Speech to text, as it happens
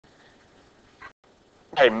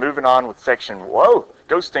Okay, moving on with section, whoa,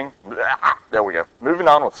 ghosting. There we go. Moving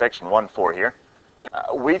on with section 1.4 here.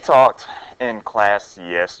 We talked in class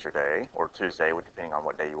yesterday, or Tuesday, depending on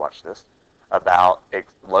what day you watch this, about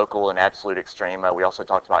local and absolute extrema. We also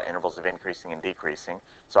talked about intervals of increasing and decreasing.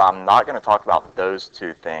 So I'm not going to talk about those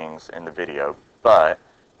two things in the video, but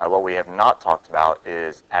what we have not talked about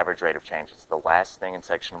is average rate of change. It's the last thing in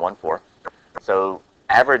section 1.4. So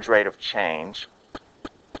average rate of change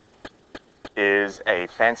is a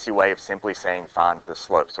fancy way of simply saying find the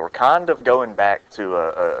slope. So we're kind of going back to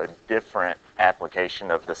a different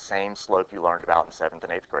application of the same slope you learned about in 7th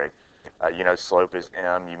and 8th grade. You know, slope is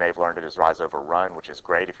m. You may have learned it as rise over run, which is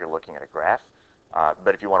great if you're looking at a graph.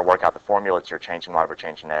 But if you want to work out the formula, it's your change in y over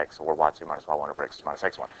change in x, or y2 minus y1 over x2 minus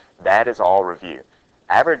x1. That is all review.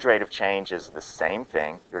 Average rate of change is the same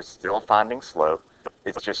thing. You're still finding slope.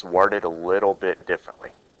 It's just worded a little bit differently.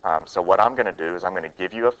 So what I'm going to do is I'm going to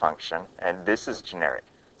give you a function, and this is generic.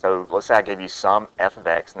 So let's say I gave you some f of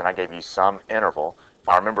x, and then I gave you some interval.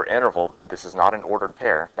 Now remember, interval, this is not an ordered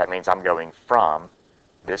pair. That means I'm going from,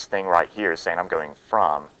 this thing right here is saying I'm going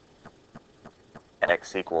from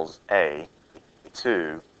x equals a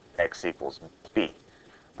to x equals b.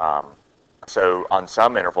 So on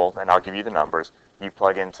some interval, and I'll give you the numbers, you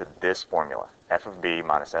plug into this formula, f of b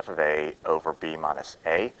minus f of a over b minus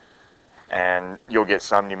a, and you'll get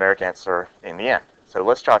some numeric answer in the end. So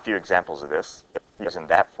let's try a few examples of this using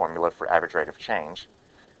that formula for average rate of change.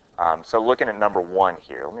 So looking at number 1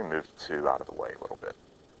 here, let me move 2 out of the way a little bit.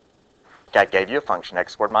 Okay, I gave you a function,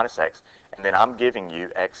 x squared minus x, and then I'm giving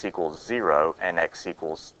you x equals 0 and x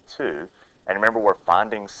equals 2. And remember, we're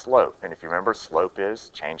finding slope. And if you remember, slope is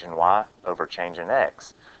change in y over change in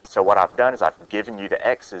x. So what I've done is I've given you the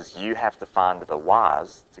x's. You have to find the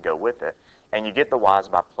y's to go with it. And you get the y's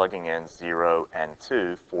by plugging in 0 and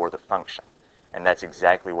 2 for the function. And that's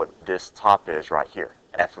exactly what this top is right here.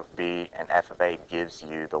 F of b and f of a gives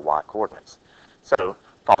you the y coordinates. So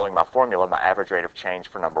following my formula, my average rate of change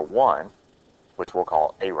for number 1, which we'll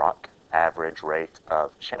call AROC, average rate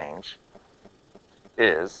of change,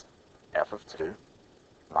 is f of 2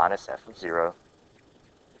 minus f of 0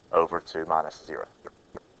 over 2 minus 0.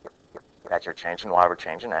 That's your change in y over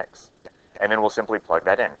change in x. And then we'll simply plug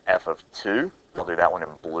that in. F of 2, we'll do that one in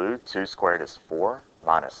blue. 2 squared is 4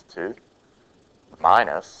 minus 2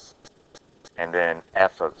 minus, and then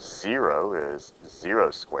f of 0 is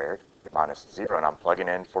 0 squared minus 0. And I'm plugging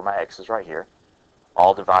in for my x's right here.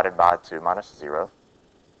 All divided by 2 minus 0.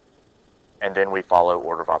 And then we follow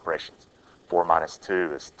order of operations. 4 minus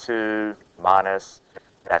 2 is 2 minus,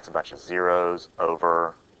 that's a bunch of zeros,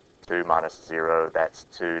 over 2 minus 0, that's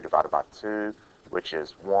 2 divided by 2, which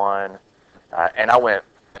is 1. And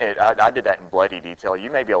I did that in bloody detail.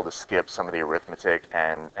 You may be able to skip some of the arithmetic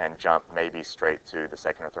and jump maybe straight to the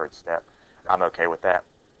second or third step. I'm okay with that.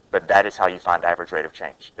 But that is how you find average rate of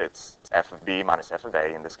change. It's f of b minus f of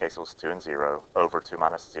a, in this case it was 2 and 0, over 2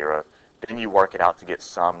 minus 0. Then you work it out to get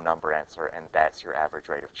some number answer, and that's your average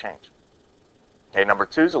rate of change. Okay, number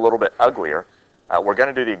 2 is a little bit uglier. We're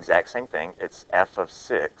going to do the exact same thing. It's f of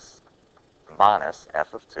 6 minus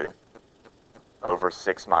f of 2 over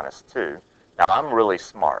 6 minus 2. Now, I'm really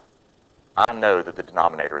smart. I know that the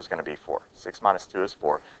denominator is going to be 4. 6 minus 2 is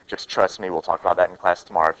 4. Just trust me, we'll talk about that in class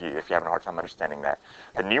tomorrow if you're having a hard time understanding that.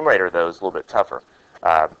 The numerator, though, is a little bit tougher.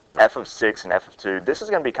 F of 6 and f of 2, this is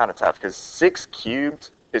going to be kind of tough because 6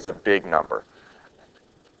 cubed is a big number.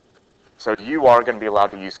 So you are going to be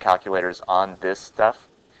allowed to use calculators on this stuff.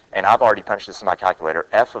 And I've already punched this in my calculator.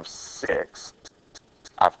 F of 6,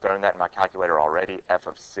 I've thrown that in my calculator already. F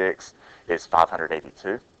of 6 is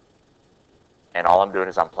 582. And all I'm doing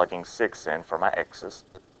is I'm plugging 6 in for my x's.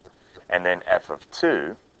 And then f of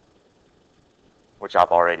 2, which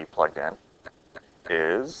I've already plugged in,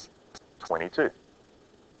 is 22.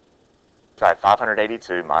 So I have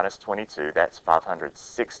 582 minus 22, that's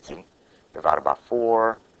 560 divided by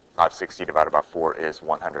 4. 560 divided by 4 is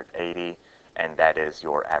 180, and that is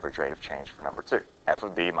your average rate of change for number 2. F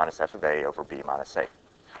of b minus f of a over b minus a.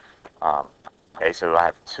 Okay, so I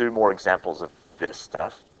have 2 more examples of this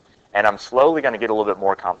stuff. And I'm slowly going to get a little bit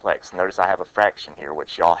more complex. Notice I have a fraction here,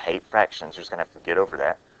 which y'all hate fractions. You're just going to have to get over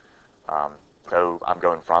that. So I'm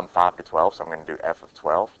going from 5 to 12, so I'm going to do f of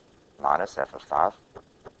 12 minus f of 5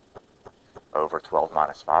 over 12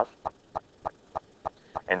 minus 5.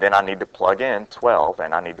 And then I need to plug in 12,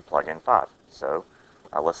 and I need to plug in 5. So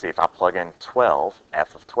let's see, if I plug in 12,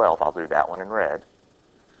 f of 12, I'll do that one in red.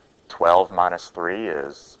 12 minus 3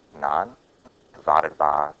 is 9, divided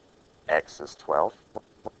by x is 12.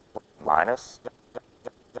 Minus,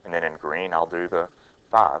 and then in green I'll do the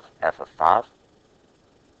 5, f of 5.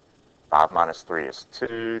 5 minus 3 is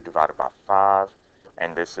 2, divided by 5,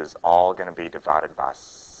 and this is all going to be divided by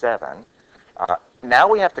 7. Now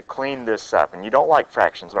we have to clean this up, and you don't like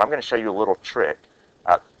fractions, but I'm going to show you a little trick.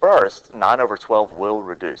 First, 9 over 12 will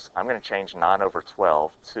reduce. I'm going to change 9 over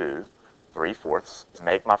 12 to 3/4 to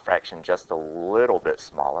make my fraction just a little bit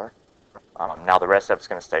smaller. Now the rest of it's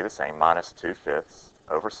going to stay the same, minus 2/5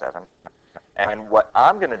 over 7. And what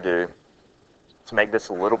I'm going to do to make this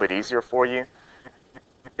a little bit easier for you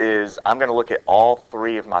is I'm going to look at all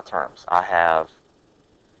 3 of my terms. I have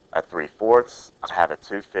a 3/4, I have a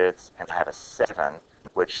 2/5, and I have a 7,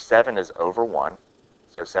 which 7 is over 1.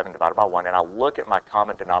 So 7 divided by 1, and I'll look at my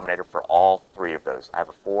common denominator for all 3 of those. I have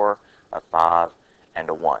a 4, a 5, and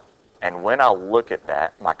a 1. And when I look at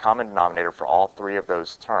that, my common denominator for all 3 of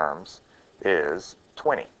those terms is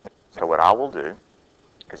 20. So what I will do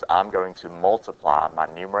is I'm going to multiply my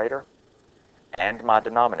numerator and my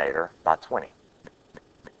denominator by 20.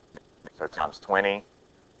 So times 20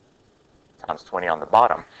 on the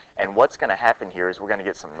bottom. And what's going to happen here is we're going to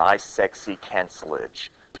get some nice, sexy cancelage.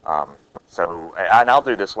 And I'll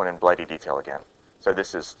do this one in bloody detail again. So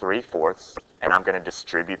this is 3/4, and I'm going to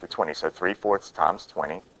distribute the 20. So 3/4 times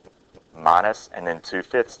 20 minus, and then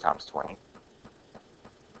 2/5 times 20.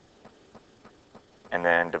 And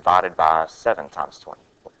then divided by 7 times 20.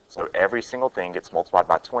 So every single thing gets multiplied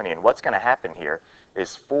by 20. And what's going to happen here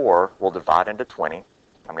is 4 will divide into 20.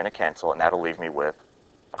 I'm going to cancel, and that'll leave me with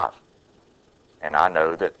 5. And I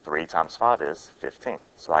know that 3 times 5 is 15.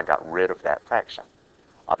 So I got rid of that fraction.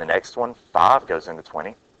 On the next one, 5 goes into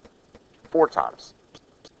 20 4 times.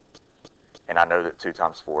 And I know that 2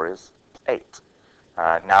 times 4 is 8.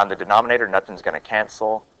 Now in the denominator, nothing's going to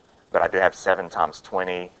cancel, but I do have 7 times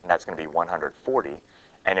 20, and that's going to be 140.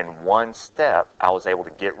 And in one step, I was able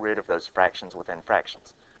to get rid of those fractions within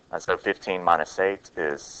fractions. So 15 minus 8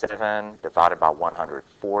 is 7 divided by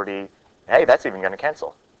 140. Hey, that's even going to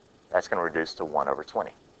cancel. That's going to reduce to 1 over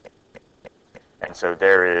 20. And so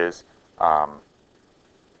there is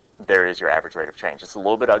your average rate of change. It's a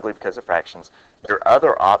little bit ugly because of fractions. Your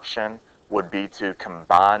other option would be to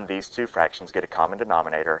combine these 2 fractions, get a common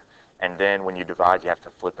denominator, and then when you divide, you have to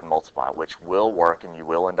flip and multiply, which will work, and you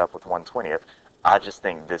will end up with 1/20th. I just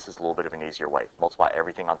think this is a little bit of an easier way. Multiply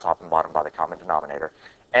everything on top and bottom by the common denominator.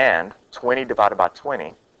 And 20 divided by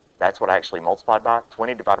 20, that's what I actually multiplied by.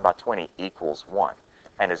 20 divided by 20 equals 1.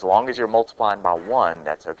 And as long as you're multiplying by 1,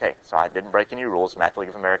 that's okay. So I didn't break any rules. Math League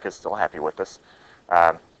of America is still happy with us.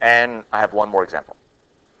 And I have one more example.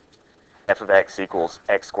 F of x equals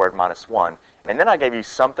x squared minus 1. And then I gave you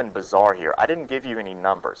something bizarre here. I didn't give you any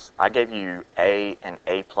numbers. I gave you a and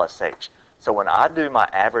a plus h. So when I do my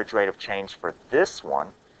average rate of change for this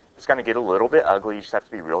one, it's going to get a little bit ugly. You just have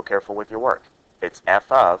to be real careful with your work. It's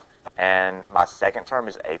f of, and my second term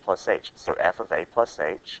is a plus h. So f of a plus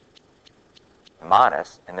h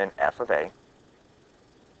minus, and then f of a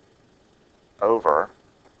over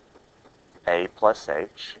a plus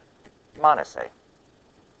h minus a.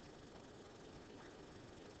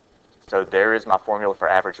 So there is my formula for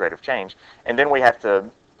average rate of change. And then we have to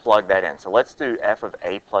plug that in. So let's do f of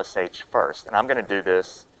a plus h first. And I'm going to do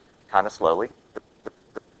this kind of slowly.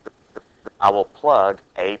 I will plug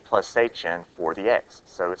a plus h in for the x.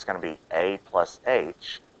 So it's going to be a plus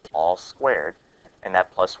h all squared. And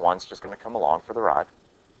that plus 1 is just going to come along for the ride.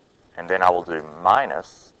 And then I will do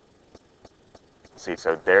minus. See,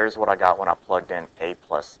 so there's what I got when I plugged in a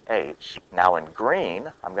plus h. Now in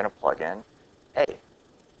green, I'm going to plug in a.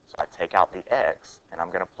 So I take out the x, and I'm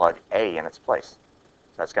going to plug a in its place.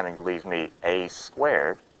 So that's going to leave me a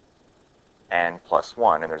squared and plus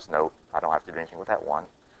 1, and I don't have to do anything with that 1.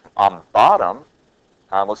 On bottom,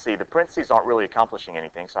 let's see, the parentheses aren't really accomplishing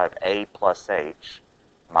anything, so I have a plus h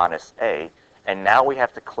minus a, and now we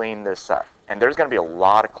have to clean this up. And there's going to be a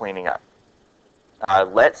lot of cleaning up.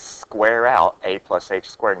 Let's square out a plus h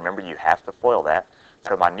squared. Remember, you have to FOIL that.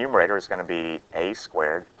 So my numerator is going to be a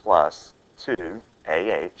squared plus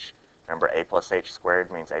 2ah. Remember, a plus h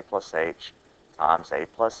squared means a plus h times a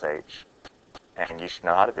plus h. And you should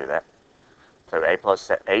know how to do that. So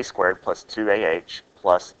a squared plus 2ah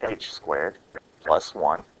plus h squared plus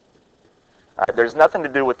 1. There's nothing to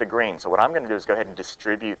do with the green. So what I'm going to do is go ahead and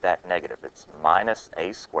distribute that negative. It's minus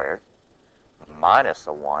a squared minus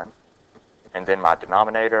a 1. And then my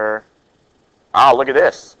denominator, look at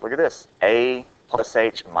this. Look at this. A plus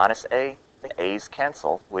h minus a. The a's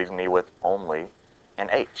cancel, leaving me with only an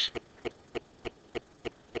h.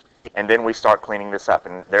 And then we start cleaning this up.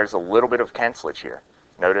 And there's a little bit of cancelage here.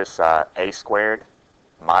 Notice a squared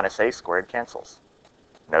minus a squared cancels.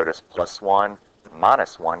 Notice plus 1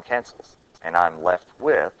 minus 1 cancels. And I'm left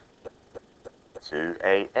with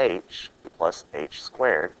 2ah plus h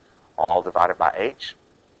squared, all divided by h.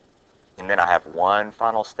 And then I have one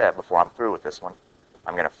final step before I'm through with this one.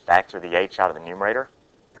 I'm going to factor the h out of the numerator.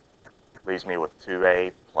 Leaves me with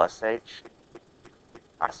 2a plus h.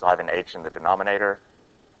 I still have an h in the denominator.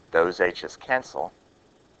 Those h's cancel.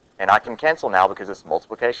 And I can cancel now because it's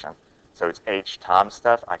multiplication. So it's h times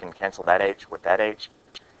stuff. I can cancel that h with that h.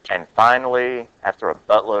 And finally, after a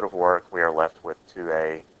buttload of work, we are left with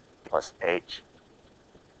 2a plus h.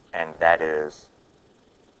 And that is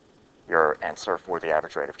your answer for the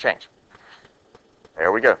average rate of change.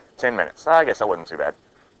 There we go, 10 minutes. I guess that wasn't too bad.